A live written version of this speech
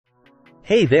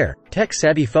Hey there,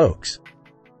 tech-savvy folks.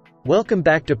 Welcome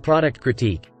back to Product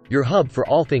Critique, your hub for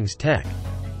all things tech.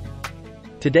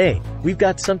 Today, we've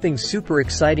got something super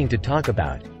exciting to talk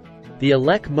about. The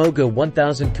ElecMoga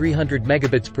 1300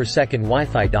 megabits per second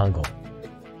Wi-Fi dongle.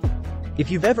 If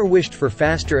you've ever wished for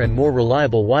faster and more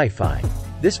reliable Wi-Fi,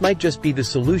 this might just be the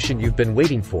solution you've been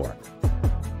waiting for.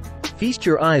 Feast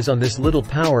your eyes on this little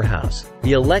powerhouse,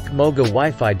 the ElecMoga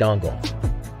Wi-Fi dongle.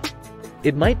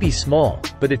 It might be small,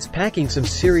 but it's packing some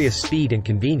serious speed and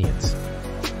convenience.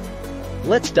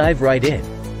 Let's dive right in.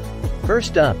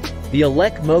 First up, the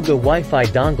ElecMoga Wi-Fi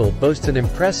dongle boasts an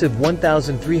impressive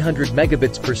 1300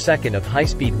 megabits per second of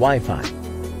high-speed Wi-Fi.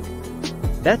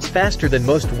 That's faster than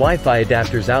most Wi-Fi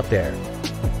adapters out there.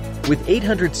 With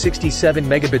 867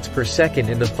 megabits per second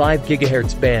in the 5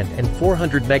 GHz band and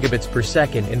 400 megabits per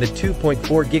second in the 2.4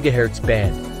 GHz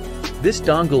band, this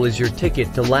dongle is your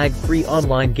ticket to lag-free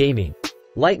online gaming,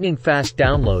 lightning-fast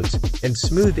downloads, and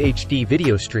smooth HD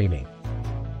video streaming.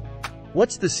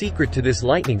 What's the secret to this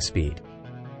lightning speed?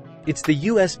 It's the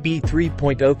USB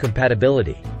 3.0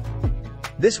 compatibility.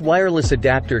 This wireless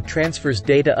adapter transfers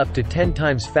data up to 10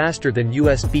 times faster than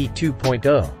USB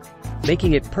 2.0,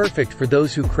 making it perfect for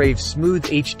those who crave smooth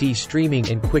HD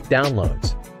streaming and quick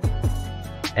downloads.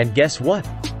 And guess what?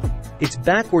 It's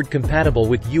backward compatible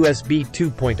with USB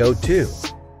 2.0 too.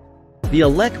 The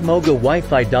ElecMoga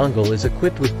Wi-Fi dongle is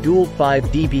equipped with dual 5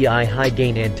 dBi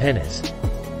high-gain antennas.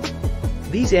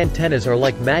 These antennas are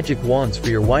like magic wands for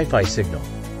your Wi-Fi signal.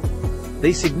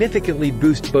 They significantly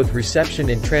boost both reception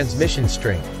and transmission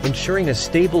strength, ensuring a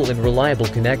stable and reliable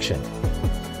connection.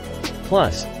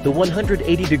 Plus, the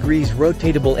 180 degrees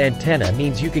rotatable antenna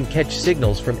means you can catch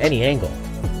signals from any angle.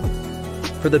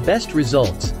 For the best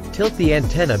results, tilt the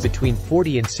antenna between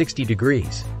 40 and 60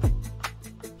 degrees.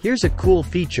 Here's a cool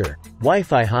feature,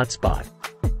 Wi-Fi hotspot.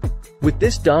 With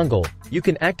this dongle, you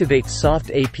can activate soft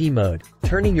AP mode,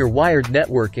 turning your wired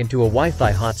network into a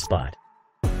Wi-Fi hotspot.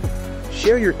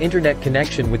 Share your internet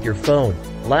connection with your phone,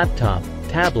 laptop,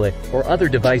 tablet, or other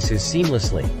devices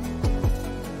seamlessly.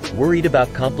 Worried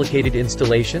about complicated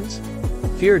installations?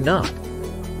 Fear not.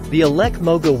 The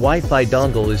ElecMoga Wi-Fi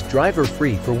dongle is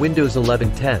driver-free for Windows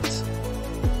 11 10s.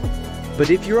 But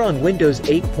if you're on Windows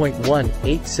 8.1,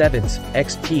 8.7,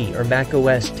 XP or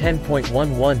macOS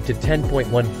 10.11 to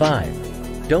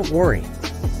 10.15, don't worry.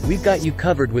 We've got you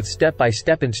covered with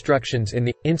step-by-step instructions in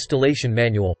the installation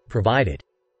manual provided.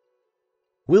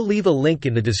 We'll leave a link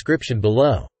in the description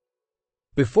below.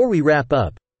 Before we wrap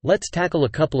up, let's tackle a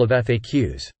couple of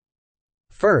FAQs.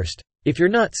 First, if you're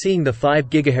not seeing the 5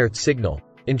 GHz signal,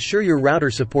 ensure your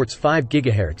router supports 5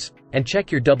 GHz, and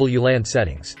check your WLAN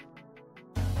settings.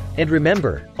 And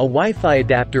remember, a Wi-Fi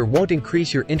adapter won't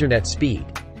increase your internet speed.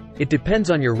 It depends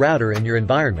on your router and your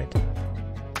environment.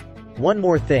 One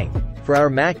more thing, for our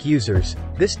Mac users,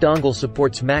 this dongle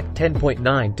supports Mac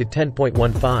 10.9 to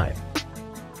 10.15.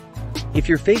 If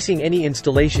you're facing any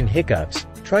installation hiccups,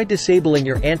 try disabling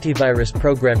your antivirus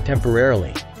program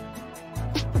temporarily.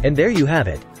 And there you have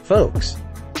it, folks.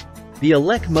 The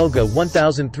ElecMoga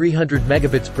 1300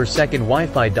 megabits per second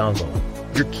Wi-Fi dongle,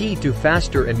 your key to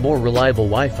faster and more reliable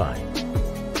Wi-Fi.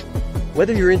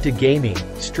 Whether you're into gaming,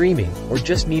 streaming, or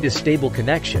just need a stable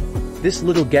connection, this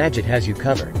little gadget has you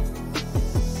covered.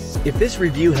 If this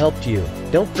review helped you,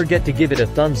 don't forget to give it a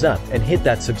thumbs up and hit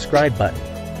that subscribe button.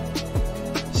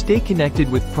 Stay connected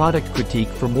with Product Critique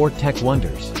for more tech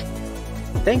wonders.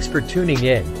 Thanks for tuning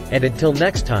in, and until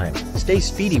next time, stay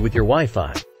speedy with your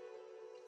Wi-Fi.